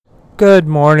Good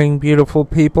morning, beautiful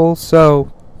people.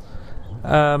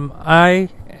 I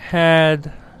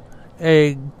had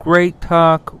a great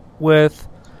talk with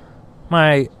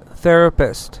my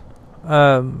therapist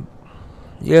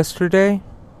yesterday,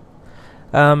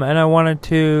 and I wanted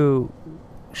to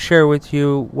share with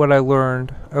you what I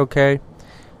learned, okay?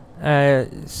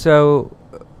 But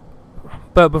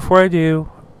before I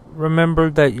do,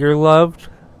 remember that you're loved.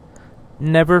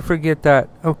 Never forget that,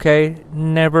 okay?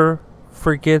 Never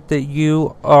forget that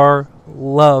you are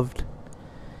loved.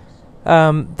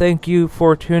 Thank you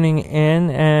for tuning in,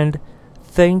 and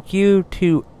thank you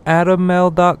to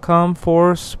AdamMale.com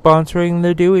for sponsoring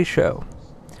The Dewey Show.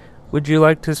 Would you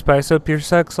like to spice up your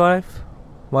sex life?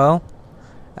 Well,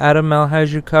 Adam Male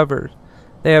has you covered.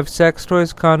 They have sex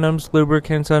toys, condoms,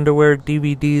 lubricants, underwear,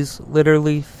 DVDs,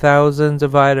 literally thousands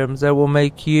of items that will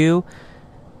make you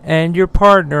and your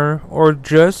partner, or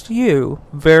just you,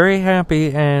 very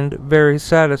happy and very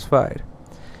satisfied.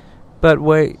 But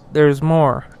wait, there's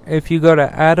more. If you go to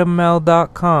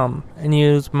AdamMale.com and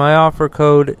use my offer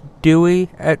code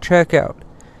DEWEY at checkout,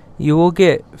 you will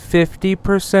get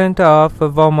 50% off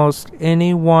of almost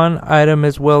any one item,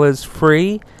 as well as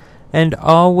free and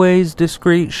always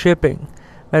discreet shipping.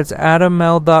 That's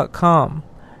AdamMale.com.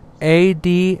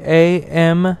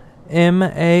 AdamMale.com.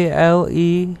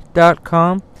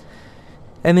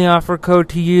 And the offer code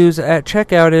to use at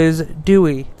checkout is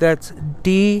DEWEY. That's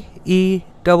DEWEY.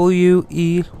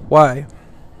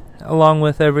 Along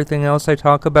with everything else I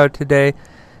talk about today,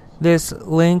 this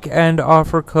link and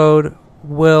offer code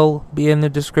will be in the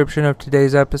description of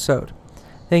today's episode.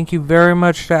 Thank you very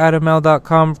much to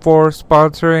AdamMale.com for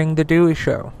sponsoring The Dewey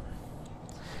Show.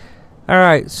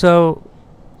 Alright, so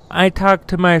I talked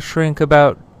to my shrink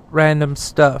about random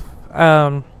stuff.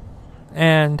 And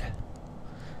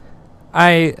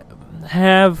I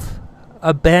have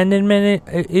abandonment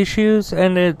issues,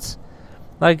 and it's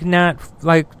not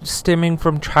stemming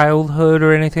from childhood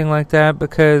or anything like that,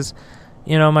 because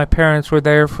my parents were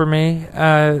there for me,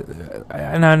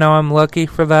 and I know I'm lucky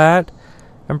for that.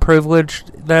 I'm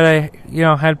privileged that I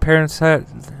had parents that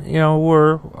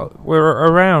were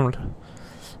around.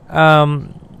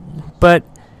 But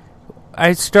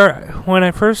when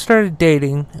I first started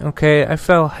dating, okay, I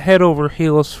fell head over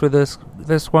heels for this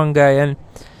one guy, and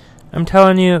I'm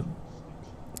telling you,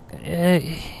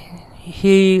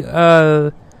 he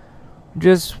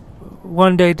just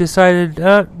one day decided,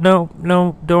 no,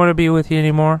 don't want to be with you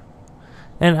anymore.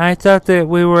 And I thought that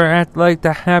we were at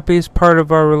the happiest part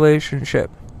of our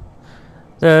relationship.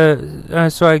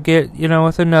 So I get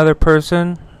with another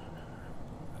person,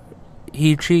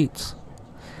 he cheats.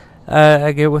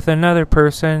 I get with another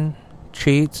person,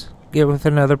 cheats. Get with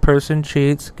another person,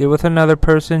 cheats. Get with another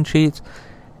person, cheats.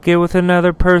 Get with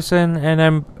another person,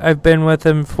 and I've been with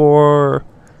him for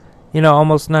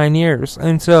almost 9 years.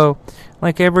 And so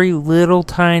every little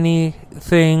tiny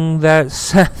thing that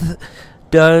Seth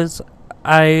does,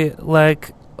 I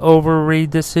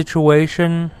overread the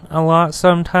situation a lot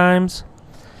sometimes.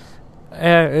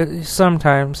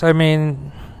 Sometimes, I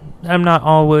mean, I'm not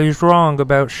always wrong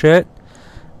about shit,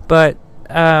 but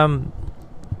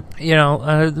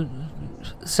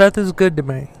Seth is good to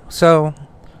me. So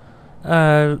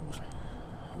I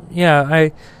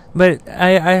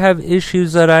have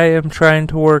issues that I am trying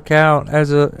to work out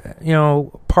as a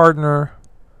partner,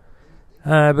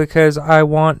 because I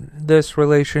want this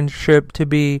relationship to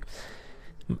be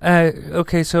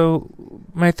okay. So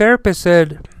my therapist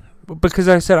said, because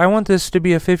I said I want this to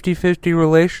be a 50-50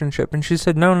 relationship, and she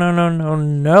said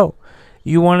no,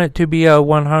 you want it to be a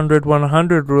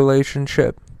 100-100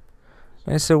 relationship.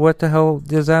 I said, what the hell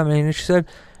does that mean? And she said,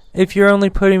 if you're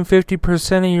only putting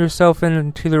 50% of yourself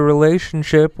into the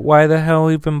relationship, why the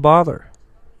hell even bother?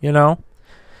 And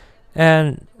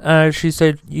she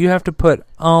said, you have to put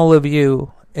all of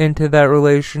you into that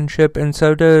relationship, and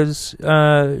so does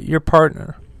your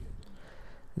partner.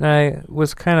 And I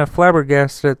was kind of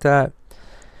flabbergasted at that.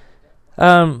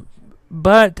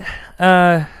 But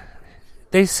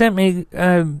they sent me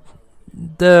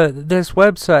this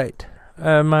website,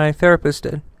 my therapist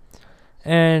did.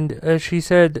 And she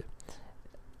said,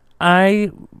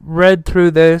 I read through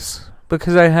this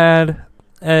because I had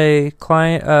a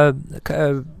client,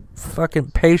 a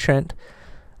fucking patient,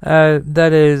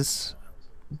 that is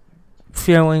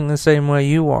feeling the same way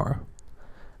you are.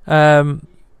 Even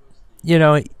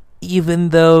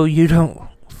though you don't,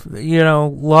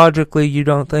 logically you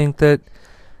don't think that,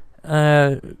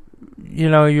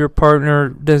 your partner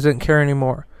doesn't care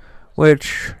anymore,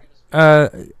 which,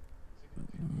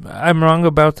 I'm wrong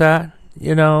about that.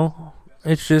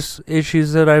 It's just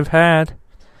issues that I've had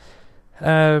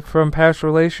from past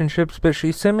relationships. But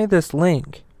she sent me this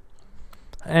link,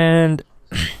 And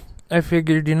I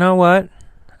figured, you know what?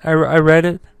 I read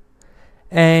it,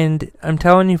 and I'm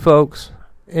telling you folks,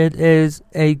 it is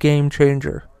a game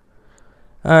changer.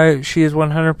 She is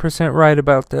 100% right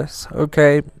about this,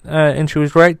 okay? And she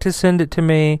was right to send it to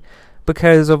me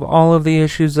because of all of the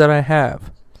issues that I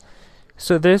have.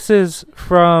 So this is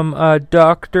from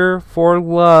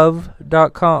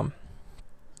doctorforlove.com.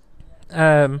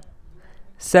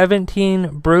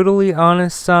 17 brutally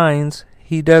honest signs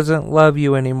he doesn't love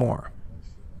you anymore.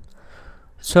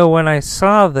 So when I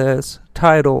saw this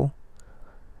title,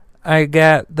 I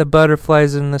got the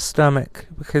butterflies in the stomach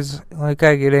because, like,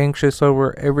 I get anxious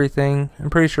over everything. I'm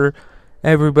pretty sure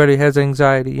everybody has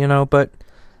anxiety, but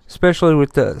especially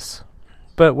with this.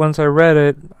 But once I read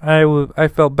it, I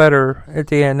felt better at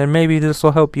the end, and maybe this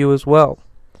will help you as well.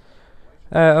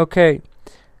 Okay.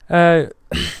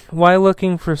 Why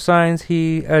looking for signs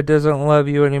he doesn't love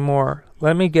you anymore?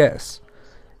 Let me guess.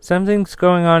 Something's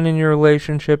going on in your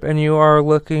relationship, and you are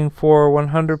looking for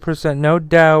 100%, no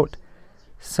doubt,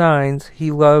 signs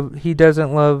he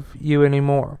doesn't love you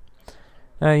anymore.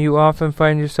 You often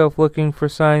find yourself looking for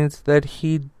signs that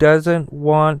he doesn't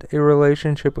want a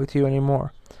relationship with you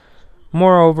anymore.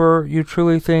 Moreover, you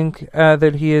truly think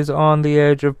that he is on the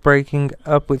edge of breaking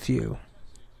up with you.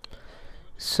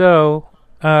 So,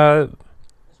 how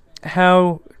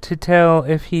to tell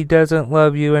if he doesn't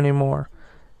love you anymore?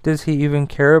 Does he even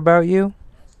care about you?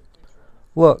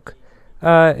 Look,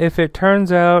 if it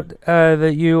turns out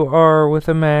that you are with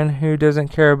a man who doesn't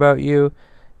care about you,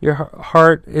 your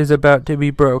heart is about to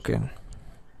be broken.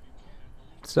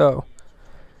 So,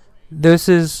 this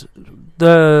is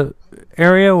the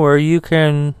area where you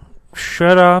can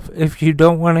shut off if you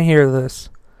don't want to hear this.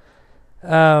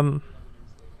 Let's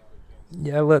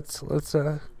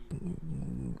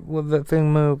that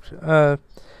thing moved.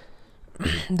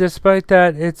 Despite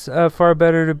that, it's far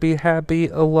better to be happy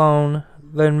alone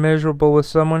than miserable with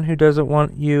someone who doesn't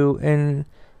want you in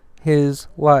his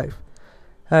life.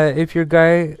 If your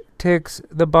guy ticks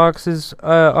the boxes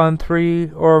on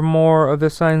 3 or more of the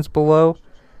signs below,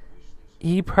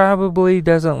 he probably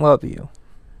doesn't love you.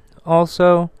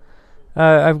 Also,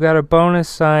 I've got a bonus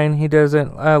sign he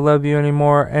doesn't love you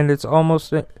anymore, and it's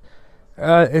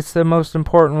it's the most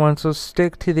important one, so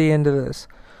stick to the end of this.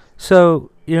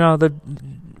 So, the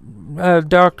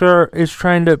doctor is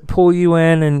trying to pull you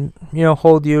in and,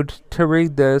 hold you to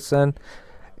read this, and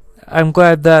I'm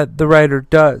glad that the writer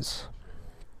does.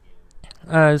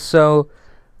 So,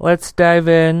 let's dive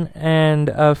in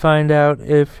and find out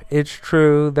if it's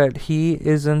true that he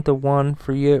isn't the one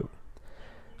for you.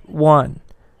 1.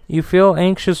 You feel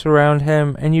anxious around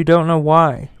him and you don't know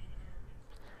why.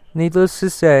 Needless to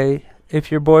say, if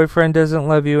your boyfriend doesn't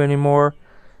love you anymore,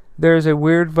 there's a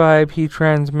weird vibe he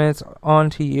transmits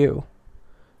onto you.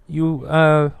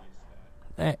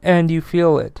 And you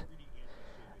feel it.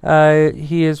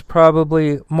 He is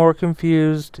probably more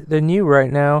confused than you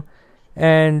right now,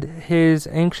 and his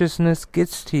anxiousness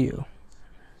gets to you.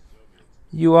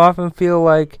 You often feel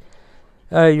like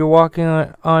you're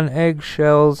walking on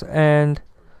eggshells and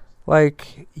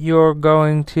like you're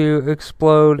going to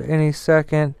explode any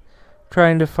second,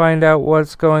 trying to find out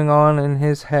what's going on in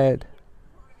his head.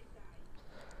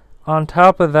 On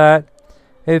top of that,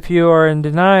 if you are in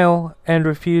denial and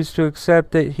refuse to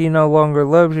accept that he no longer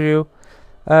loves you,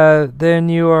 then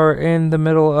you are in the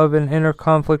middle of an inner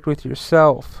conflict with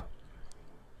yourself.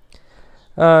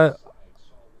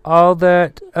 All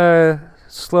that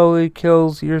slowly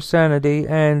kills your sanity,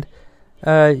 and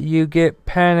you get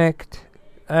panicked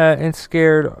and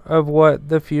scared of what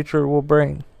the future will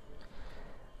bring.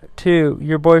 2.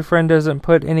 Your boyfriend doesn't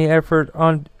put any effort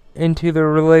into the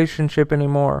relationship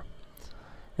anymore.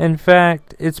 In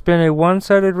fact, it's been a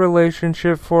one-sided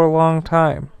relationship for a long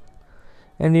time.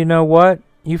 And you know what?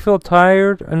 You feel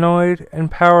tired, annoyed, and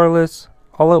powerless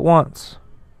all at once.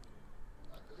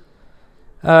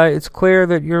 It's clear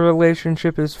that your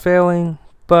relationship is failing,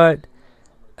 but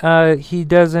he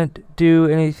doesn't do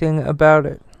anything about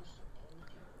it.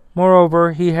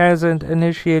 Moreover, he hasn't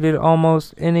initiated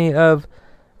almost any of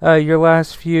your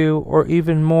last few or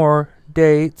even more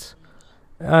dates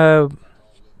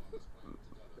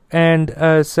and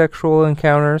sexual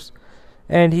encounters,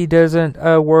 and he doesn't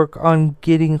work on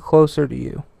getting closer to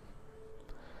you.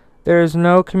 There is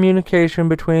no communication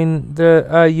between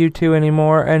you two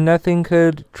anymore, and nothing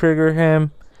could trigger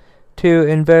him to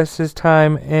invest his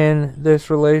time in this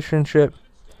relationship.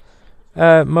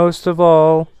 Most of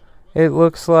all, it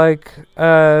looks like,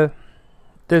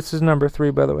 this is number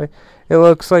 3, by the way, it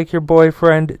looks like your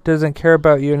boyfriend doesn't care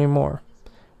about you anymore.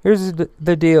 Here's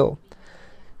the deal.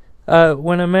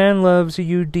 When a man loves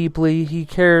you deeply, he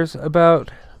cares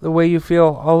about the way you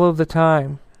feel all of the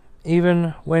time,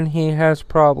 even when he has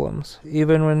problems,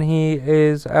 even when he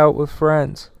is out with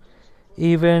friends,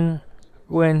 even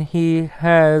when he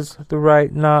has the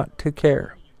right not to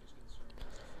care.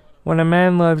 When a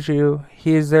man loves you,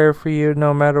 he is there for you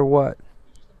no matter what.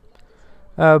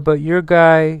 But your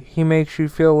guy, he makes you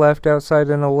feel left outside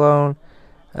and alone.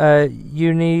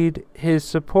 You need his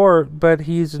support, but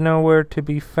he's nowhere to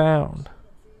be found.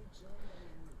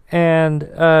 And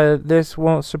this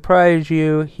won't surprise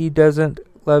you, he doesn't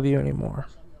love you anymore.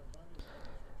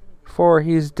 4.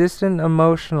 He's distant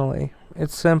emotionally.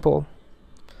 It's simple.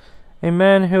 A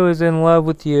man who is in love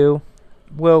with you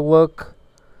will look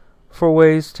for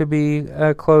ways to be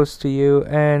close to you,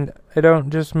 and I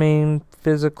don't just mean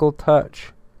physical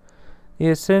touch. The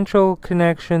essential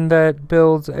connection that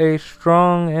builds a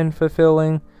strong and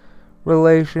fulfilling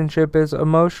relationship is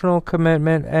emotional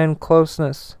commitment and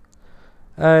closeness.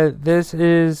 This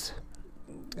is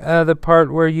the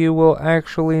part where you will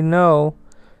actually know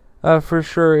for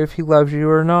sure if he loves you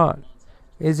or not.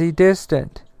 Is he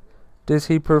distant? Does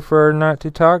he prefer not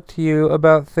to talk to you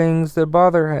about things that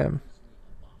bother him?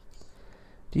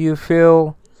 Do you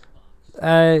feel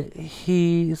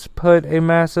he's put a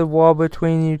massive wall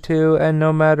between you two, and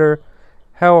no matter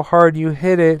how hard you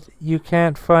hit it, you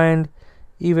can't find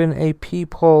even a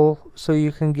peephole so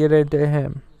you can get into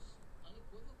him?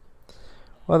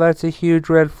 Well, that's a huge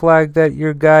red flag that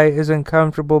your guy isn't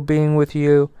comfortable being with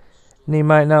you, and he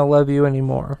might not love you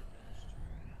anymore.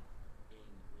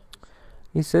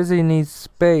 He says he needs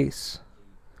space.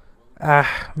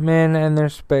 Men and their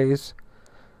space.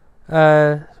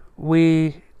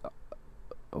 We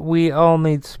all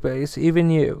need space, even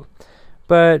you.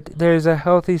 But there's a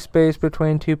healthy space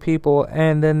between two people,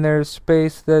 and then there's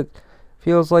space that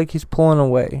feels like he's pulling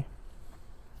away.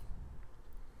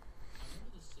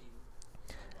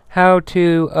 How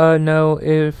to know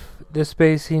if the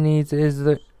space he needs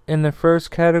is in the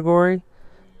first category?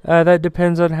 That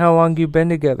depends on how long you've been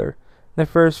together. The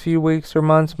first few weeks or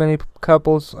months, many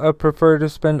couples prefer to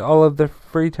spend all of their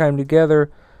free time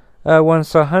together.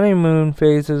 Once the honeymoon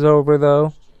phase is over,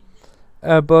 though,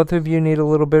 both of you need a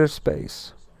little bit of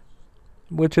space,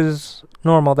 which is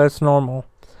normal. That's normal.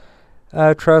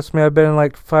 Trust me, I've been in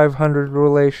like 500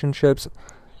 relationships.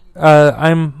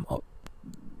 I'm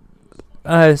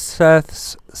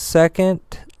Seth's second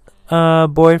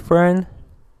boyfriend,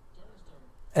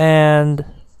 and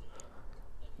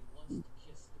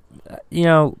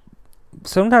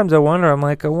sometimes I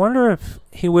wonder if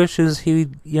he wishes he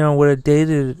would have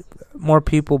dated more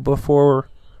people before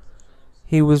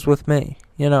he was with me,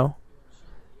 and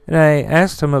I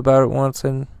asked him about it once,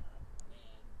 and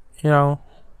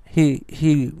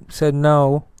he said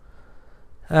no.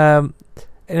 And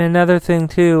another thing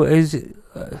too is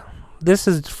this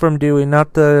is from Dewey,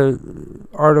 not the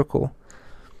article.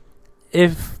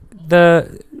 This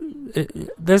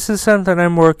is something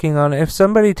I'm working on. If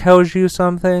somebody tells you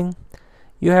something,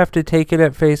 you have to take it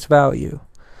at face value.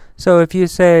 So if you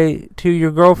say to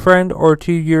your girlfriend or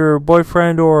to your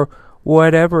boyfriend or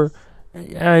whatever,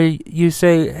 you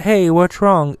say, "Hey, what's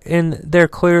wrong?" and they're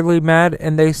clearly mad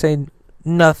and they say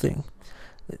nothing.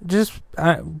 Just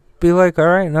be like, "All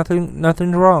right,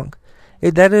 nothing's wrong."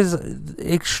 That is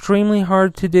extremely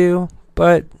hard to do,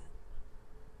 but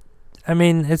I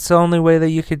mean, it's the only way that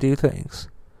you could do things,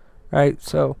 right?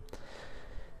 So,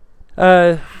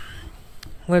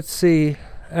 let's see.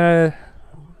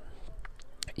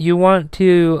 You want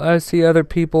to see other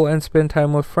people and spend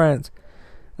time with friends.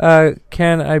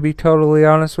 Can I be totally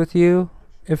honest with you?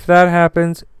 If that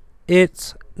happens,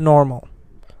 it's normal.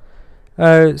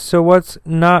 So what's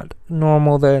not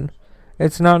normal then?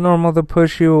 It's not normal to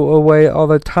push you away all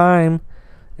the time.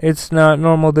 It's not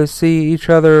normal to see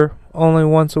each other only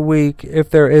once a week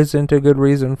if there isn't a good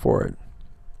reason for it.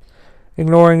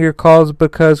 Ignoring your calls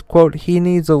because, quote, he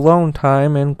needs alone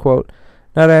time, end quote,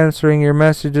 not answering your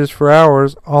messages for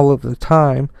hours all of the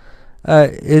time,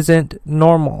 isn't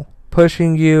normal.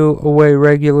 Pushing you away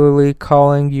regularly,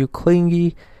 calling you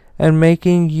clingy, and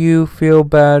making you feel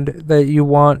bad that you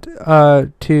want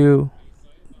to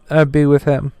be with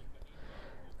him.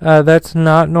 That's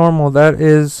not normal. That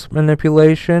is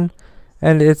manipulation,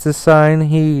 and it's a sign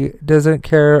he doesn't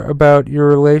care about your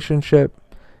relationship.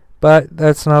 But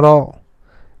that's not all.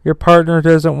 Your partner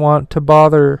doesn't want to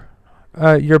bother.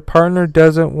 Your partner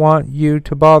doesn't want you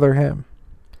to bother him.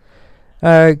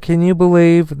 Can you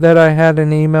believe that I had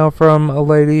an email from a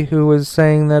lady who was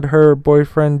saying that her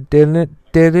boyfriend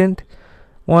didn't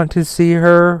want to see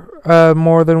her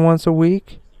more than once a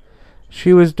week?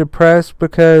 She was depressed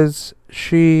because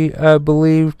she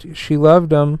believed she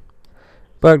loved him,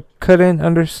 but couldn't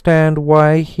understand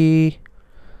why he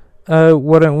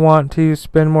wouldn't want to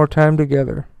spend more time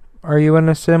together. Are you in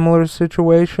a similar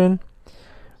situation?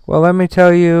 Well, let me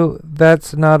tell you,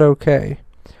 that's not okay.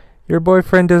 Your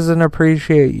boyfriend doesn't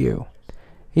appreciate you.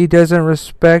 He doesn't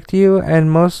respect you,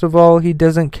 and most of all, he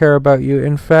doesn't care about you.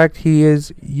 In fact, he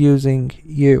is using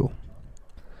you.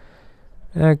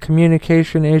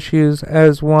 Communication issues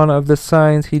as one of the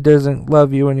signs he doesn't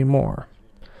love you anymore.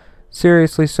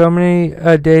 Seriously, so many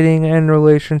dating and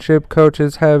relationship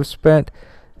coaches have spent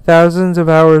thousands of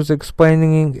hours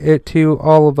explaining it to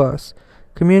all of us.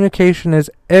 Communication is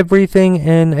everything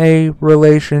in a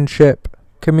relationship.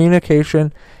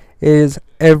 Communication is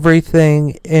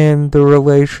everything in the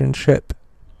relationship.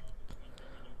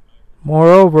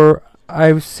 Moreover,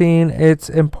 I've seen its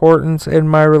importance in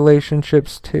my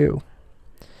relationships too.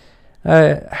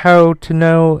 How to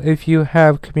know if you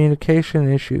have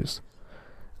communication issues.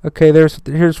 Okay,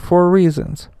 here's 4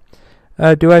 reasons.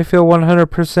 Do I feel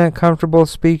 100% comfortable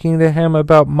speaking to him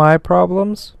about my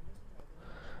problems?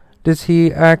 Does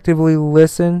he actively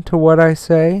listen to what I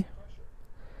say?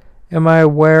 Am I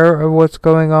aware of what's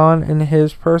going on in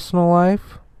his personal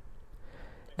life?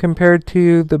 Compared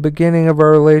to the beginning of our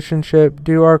relationship,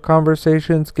 do our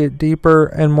conversations get deeper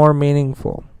and more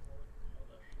meaningful?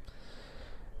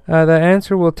 The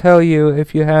answer will tell you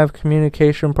if you have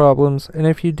communication problems, and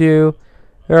if you do,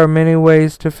 there are many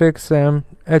ways to fix them.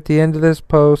 At the end of this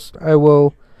post, I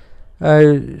will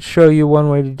show you one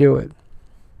way to do it.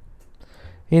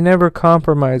 He never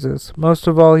compromises. Most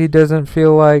of all, he doesn't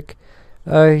feel like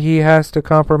he has to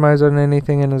compromise on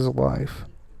anything in his life.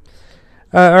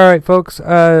 Alright, folks,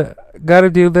 gotta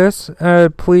do this.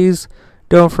 Please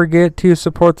don't forget to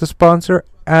support the sponsor,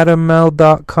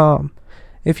 AdamMale.com.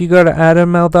 If you go to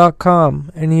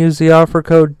AdamMale.com and use the offer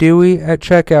code DEWEY at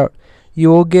checkout, you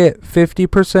will get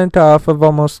 50% off of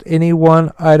almost any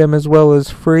one item, as well as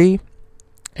free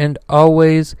and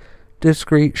always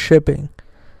discreet shipping.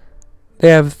 They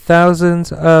have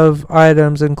thousands of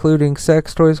items, including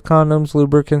sex toys, condoms,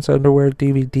 lubricants, underwear,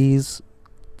 DVDs,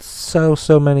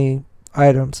 so many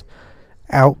items,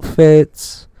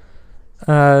 outfits,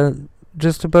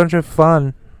 just a bunch of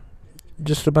fun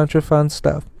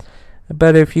stuff.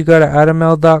 But if you go to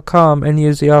AdamMale.com and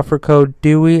use the offer code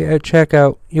DEWEY at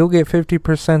checkout, you'll get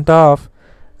 50% off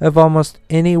of almost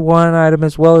any one item,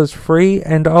 as well as free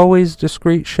and always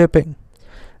discreet shipping.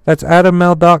 That's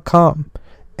AdamMale.com,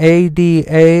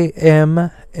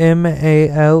 AdamMale.com,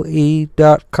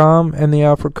 and the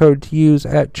offer code to use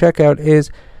at checkout is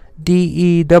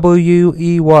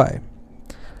DEWEY.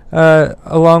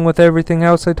 Along with everything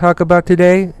else I talk about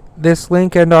today, this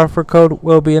link and offer code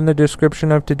will be in the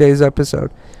description of today's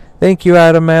episode. Thank you,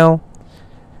 Adam Male.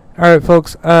 Alright,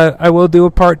 folks, I will do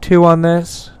a part 2 on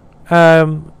this.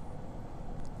 I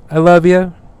love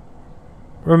you.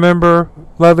 Remember,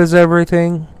 love is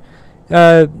everything.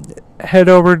 Head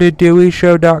over to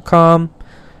DeweyShow.com.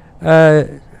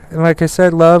 And like I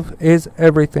said, love is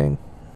everything.